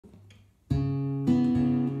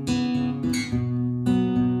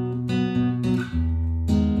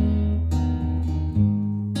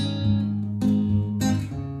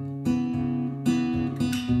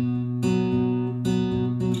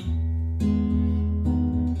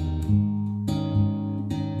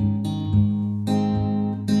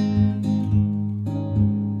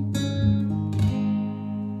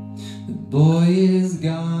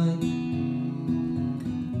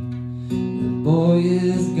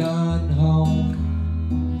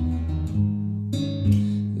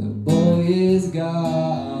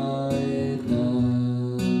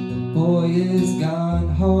is gone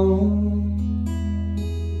home.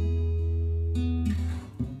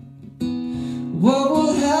 What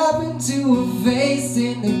will happen to a face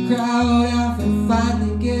in the crowd after it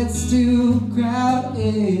finally gets too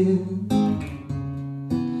crowded?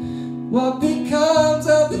 What becomes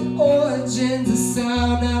of the origins of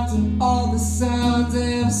sound after all the sounds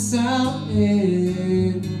they have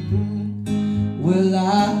sounded? Well,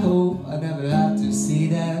 I hope I never have to see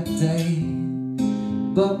that day,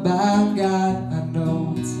 but by God, I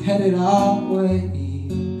know it's headed our way.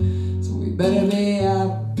 So we better be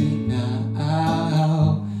happy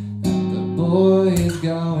now that the boy is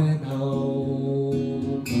going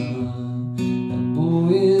home. The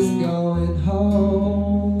boy is going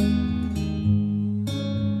home.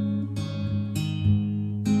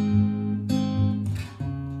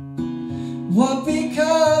 What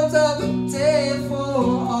becomes of a day for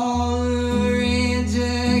all who rage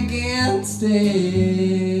against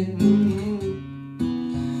it?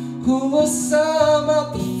 Who will sum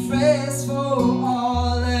up the phrase for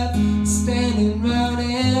all left standing round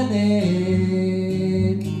in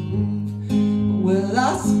it? Well,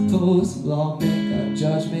 I suppose we'll all make our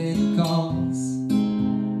judgment calls.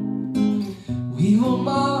 We will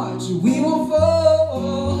march, we will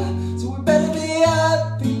fall, so we better be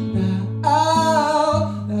happy now.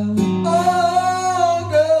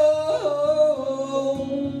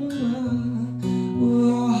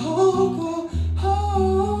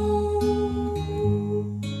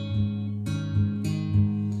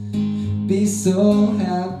 Be so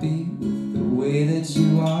happy with the way that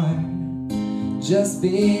you are. Just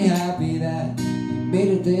be happy that you made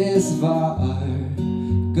it this far.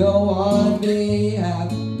 Go on, be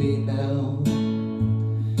happy now.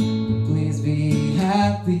 Please be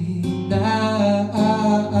happy now.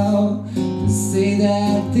 Say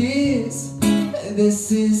that this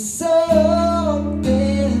is something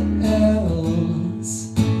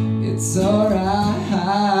else. It's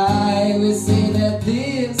alright. We say that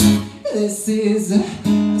this is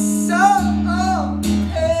something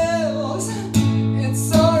else.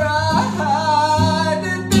 It's alright.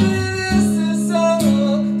 This is so.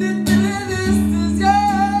 This is,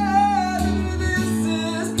 yeah. This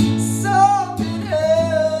is something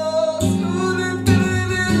else.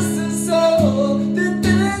 This is so. This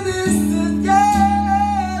is,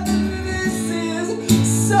 yeah. This is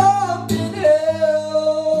something else.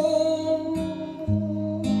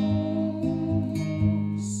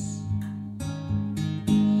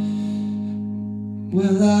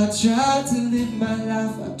 Well, I try to live my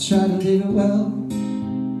life, I try to live it well.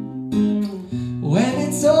 When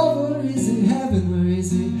it's over, is it heaven or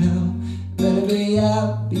is it hell? Better be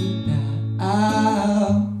happy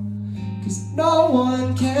now, 'cause no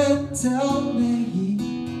one can tell me,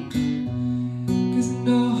 'cause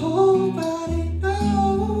nobody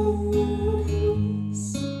knows.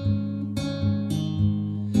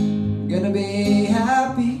 I'm gonna be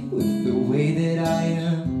happy with the way that I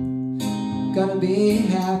am. Gonna be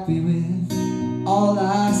happy with all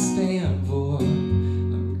I stand for.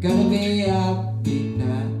 I'm gonna be happy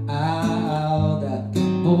now that the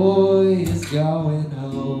boy is going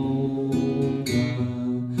home. The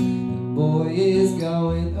boy is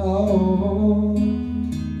going home.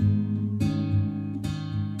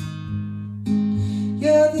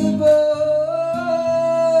 Yeah, the boy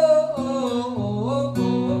is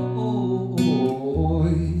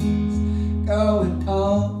going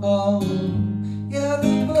home. Yeah,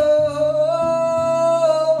 the boy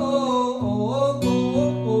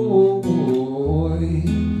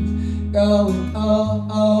going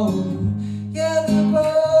on. Yeah,